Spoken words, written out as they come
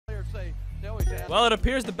Well, it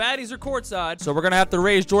appears the baddies are courtside, so we're gonna have to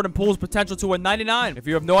raise Jordan Poole's potential to a 99. If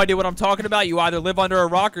you have no idea what I'm talking about, you either live under a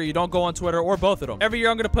rock or you don't go on Twitter, or both of them. Every year,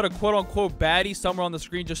 I'm gonna put a quote-unquote baddie somewhere on the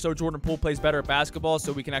screen just so Jordan Poole plays better at basketball,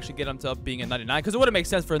 so we can actually get him to being a 99, because it wouldn't make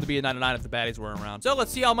sense for him to be a 99 if the baddies weren't around. So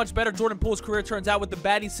let's see how much better Jordan Poole's career turns out with the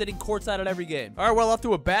baddies sitting courtside at every game. All right, well, off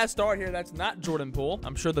to a bad start here. That's not Jordan Poole.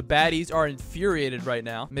 I'm sure the baddies are infuriated right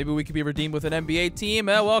now. Maybe we could be redeemed with an NBA team.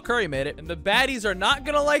 Well, Curry made it. And the baddies are not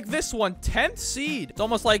gonna like this one. 10th seed. It's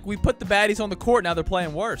almost like we put the baddies on the court. Now they're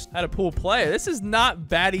playing worse. How did Poole play? This is not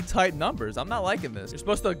baddie type numbers. I'm not liking this. You're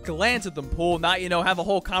supposed to glance at them, Poole, not, you know, have a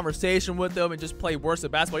whole conversation with them and just play worse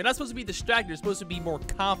at basketball. You're not supposed to be distracted. You're supposed to be more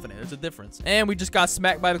confident. There's a difference. And we just got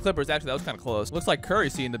smacked by the Clippers. Actually, that was kind of close. Looks like Curry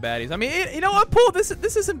seeing the baddies. I mean, you know what, Poole? This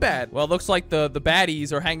isn't bad. Well, it looks like the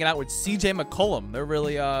baddies are hanging out with CJ McCollum. They're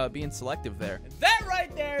really being selective there. And that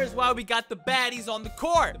right there is why we got the baddies on the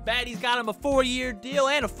court. The baddies got him a 4-year deal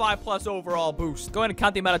and a 5+ overall boost. Go ahead and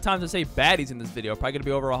count the amount of times I say baddies in this video. Probably gonna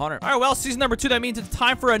be over 100. All right, well, season number 2. That means it's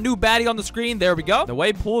time for a new baddie on the screen. There we go. The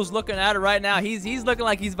way Poole's looking at it right now, he's looking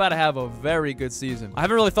like he's about to have a very good season. I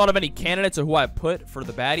haven't really thought of any candidates or who I put for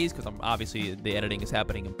the baddies because I'm obviously the editing is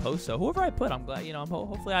happening in post. So whoever I put, I'm glad, you know,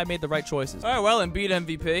 hopefully I made the right choices. All right, well, Embiid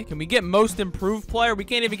MVP. Can we get most improved player? We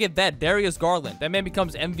can't even get that. Darius Garland. That man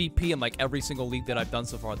becomes MVP in like every single league that I've done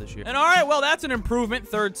so far this year. And all right, well, that's an improvement.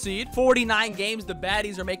 3rd seed. 49 games. The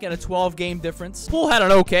baddies are making a 12-game difference. Poole had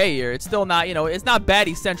an okay year. It's still not, you know, it's not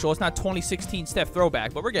baddie central. It's not 2016 Steph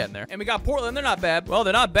throwback, but we're getting there. And we got Portland. They're not bad. Well,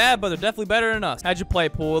 they're not bad, but they're definitely better than us. How'd you play,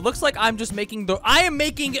 Poole? It looks like I am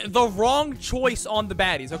making the wrong choice on the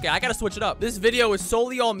baddies. Okay, I gotta switch it up. This video is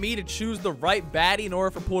solely on me to choose the right baddie in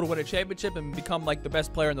order for Poole to win a championship and become like the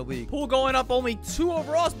best player in the league. Poole going up only 2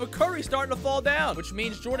 overalls, but Curry's starting to fall down, which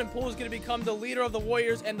means Jordan Poole is gonna become the leader of the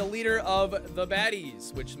Warriors and the leader of the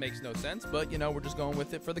baddies, which makes no sense, but you know, we're just going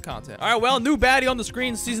with it for the content. All right, well, new baddie on the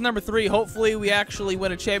screen, season number 3. Hopefully we actually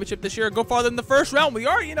win a championship this year, go farther than the first round. We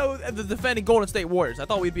are, you know, the defending Golden State Warriors. I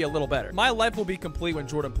thought we'd be a little better. My life will be complete when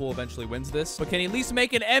Jordan Poole eventually wins this, but can he at least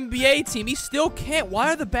make an NBA team? He still can't.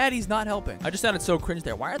 Why are the baddies not helping? I just sounded so cringe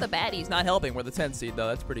there. Why are the baddies not helping? We're the 10th seed though.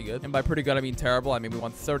 That's pretty good. And by pretty good, I mean terrible. I mean, we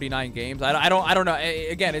won 39 games. I don't know.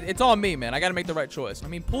 Again, it's on me, man. I got to make the right choice. I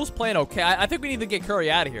mean, Poole's playing okay. I think we need to get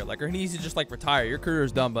Curry out of here. Like, or he needs to just like retire. Your career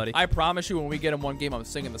is done, buddy. I promise you, when we get him one game, I'm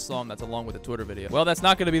singing the song that's along with the Twitter video. Well, that's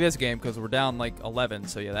not going to be this game because we're down like 11.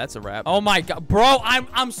 So yeah, that's a wrap. Oh my God, bro.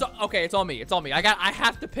 I'm so okay. It's on me. It's on me. I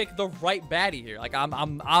have to pick the right baddie here. Like,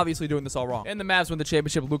 I'm obviously doing this all wrong. And the Mavs win the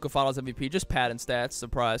championship. Luka Finals MVP. Just padding stats.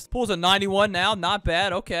 Surprised. Poole's a 91 now. Not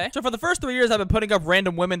bad. Okay. So for the first 3 years, I've been putting up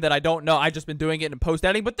random women that I don't know. I've just been doing it in post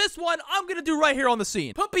editing. But this one, I'm gonna do right here on the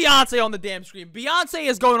scene. Put Beyonce on the damn screen. Beyonce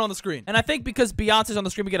is going on the screen. And I think because Beyonce's on the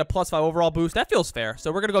screen, we get a +5 overall boost. That feels fair.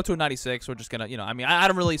 So we're gonna go to a 96. We're just gonna, you know, I mean, I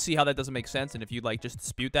don't really see how that doesn't make sense. And if you like just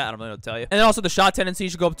dispute that, I don't really know what to tell you. And then also the shot tendency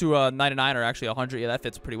should go up to a 99 or actually 100. Yeah, that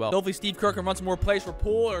fits pretty well. Hopefully Steve Kerr can run some more plays for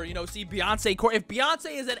Poole, or, you know, see Beyonce court. If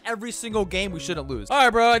Beyonce is at every single game, we shouldn't lose. All right,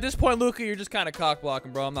 bro. At this point, Luka, you're just kind of cock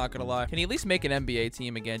blocking, bro. I'm not gonna lie. Can he at least make an NBA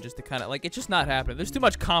team again, just to kind of like, it's just not happening. There's too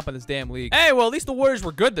much comp in this damn league. Hey, well, at least the Warriors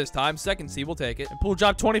were good this time. 2nd seed, we'll take it. And Poole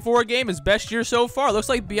dropped 24 a game, his best year so far. Looks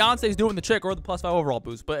like Beyonce's doing the trick, or the +5 overall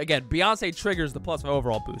boost. But again, Beyonce triggers the +5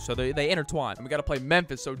 overall boost, so they intertwine. And we gotta play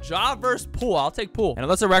Memphis. So Ja versus Poole. I'll take Poole. And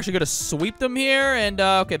unless we're actually gonna sweep them here, and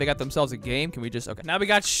okay, they got themselves a game. Can we just okay? Now we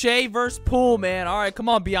got Shea versus Poole, man. All right, come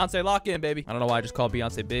on, Beyonce, lock in, baby. I don't know why I just called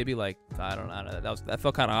Beyonce baby. Like, I don't know. That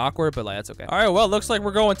felt kind of awkward, but like that's okay. All right, well, looks like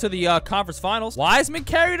we're going to the conference finals. Wiseman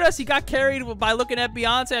carried us. He got carried by looking at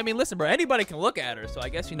Beyonce. I mean, listen, bro, anybody can look at her, so I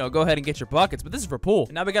guess, you know, go ahead and get your buckets. But this is for Poole.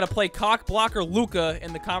 And now we got to play cock blocker Luka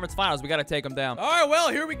in the conference finals. We got to take him down. All right, well,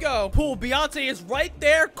 here we go. Poole, Beyonce is right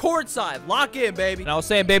there, courtside. Lock in, baby. And I was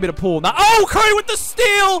saying baby to Poole. Now, oh, Curry with the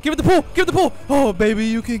steal. Give it to Poole. Give it to Poole. Oh, baby,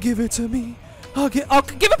 you can give it to me. I'll give it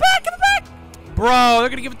back. Give it back. Bro, they're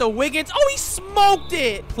gonna give it to Wiggins. Oh, he smoked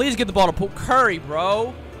it. Please get the ball to Poole. Curry,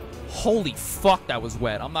 bro. Holy fuck, that was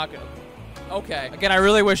wet. I'm not gonna. Okay. Again, I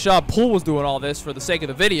really wish Poole was doing all this for the sake of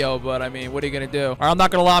the video, but I mean, what are you gonna do? All right, I'm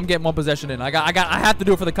not gonna lie. I'm getting one possession in. I have to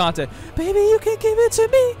do it for the content. Baby, you can give it to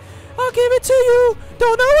me. I'll give it to you.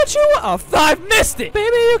 Don't know what you want. Oh, I missed it.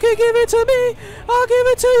 Baby, you can give it to me. I'll give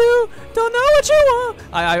it to you. Don't know what you want.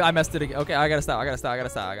 I messed it again. Okay, I gotta stop.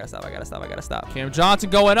 Cam Johnson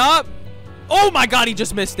going up. Oh my God, he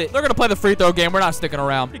just missed it. They're gonna play the free throw game. We're not sticking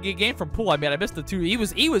around. Pretty good game from Poole. I mean, I missed the 2. He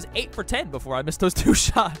was 8 for 10 before I missed those 2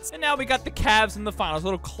 shots. And now we got the Cavs in the finals. A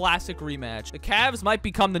little classic rematch. The Cavs might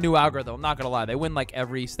become the new algorithm. I'm not gonna lie. They win like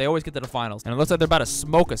they always get to the finals. And it looks like they're about to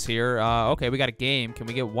smoke us here. Okay, we got a game. Can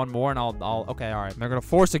we get one more? And okay, all right. They're gonna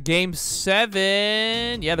force a game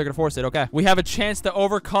 7. Yeah, they're gonna force it. Okay. We have a chance to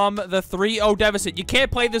overcome the 3-0 deficit. You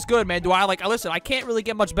can't play this good, man. Listen, I can't really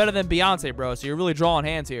get much better than Beyonce, bro. So you're really drawing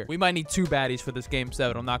hands here. We might need 2 baddies for this game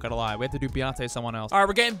 7. I'm not gonna lie. We have to do Beyonce someone else. All right,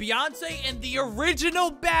 we're getting Beyonce and the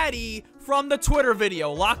original baddie from the Twitter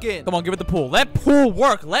video. Lock in. Come on, give it to Poole. Let Poole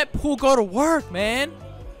work. Let Poole go to work, man.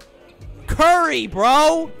 Curry,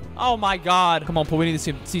 bro. Oh my God. Come on, Poole. We need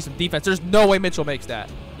to see some defense. There's no way Mitchell makes that.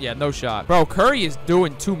 Yeah, no shot. Bro, Curry is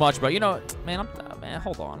doing too much, bro. You know, man,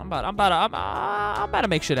 hold on. I'm about to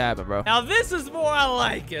make shit happen, bro. Now this is more I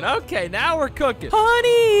like it. Okay, now we're cooking.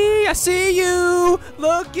 Honey, I see you.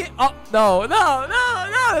 Look it. Oh, no.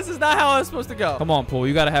 This is not how it's supposed to go. Come on, Poole.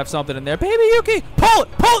 You gotta have something in there. Baby, you can pull it.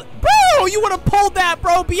 Bro, you would have pulled that,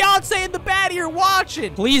 bro. Beyonce and the baddie are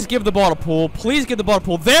watching. Please give the ball to Poole. Please give the ball to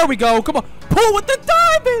Poole. There we go. Come on. Poole with the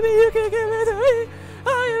dime, baby. You can give it to me.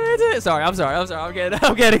 Sorry. I'm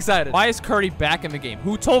getting excited. Why is Curry back in the game?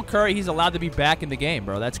 Who told Curry he's allowed to be back in the game,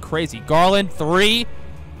 bro? That's crazy. Garland, 3.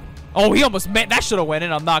 Oh, he almost met. That should have went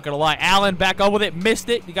in. I'm not gonna lie. Allen back up with it. Missed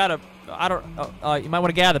it. You gotta. You might want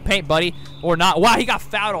to get out of the paint, buddy, or not. Wow, he got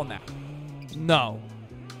fouled on that. No.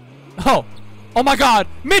 Oh my God,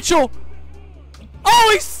 Mitchell. Oh,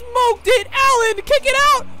 he smoked it. Allen, kick it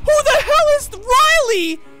out. Who the hell is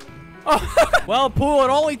Riley? Oh. Well, Poole, it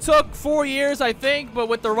only took 4 years, I think, but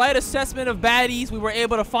with the right assessment of baddies, we were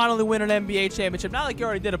able to finally win an NBA championship. Not like you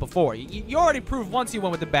already did it before. You already proved once you went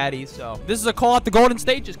with the baddies, so this is a call out to Golden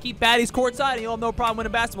State. Just keep baddies courtside, and you'll have no problem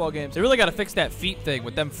winning basketball games. They really got to fix that feet thing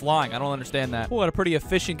with them flying. I don't understand that. Poole had a pretty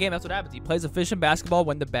efficient game. That's what happens. He plays efficient basketball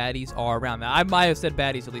when the baddies are around. Now, I might have said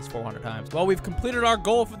baddies at least 400 times. Well, we've completed our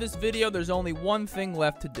goal for this video. There's only one thing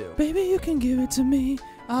left to do. Baby, you can give it to me.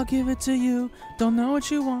 I'll give it to you. Don't know what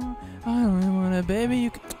you want. I don't want it, baby.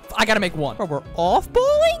 You can... I gotta make one. Bro, we're off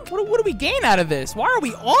balling? What do we gain out of this? Why are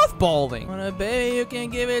we off balling? Baby, you can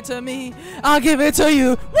give it to me. I'll give it to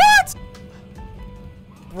you. What?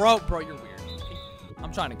 Bro, you're weird.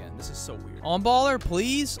 I'm trying again. This is so weird. On baller,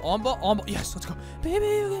 please. On ball. Yes, let's go. Baby,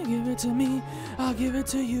 you can give it to me. I'll give it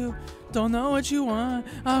to you. Don't know what you want.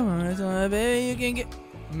 I want it, baby. You can get.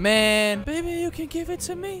 Man, baby, you can give it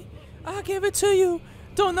to me. I'll give it to you.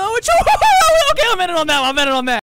 Don't know what you. Okay, I'm in it on that.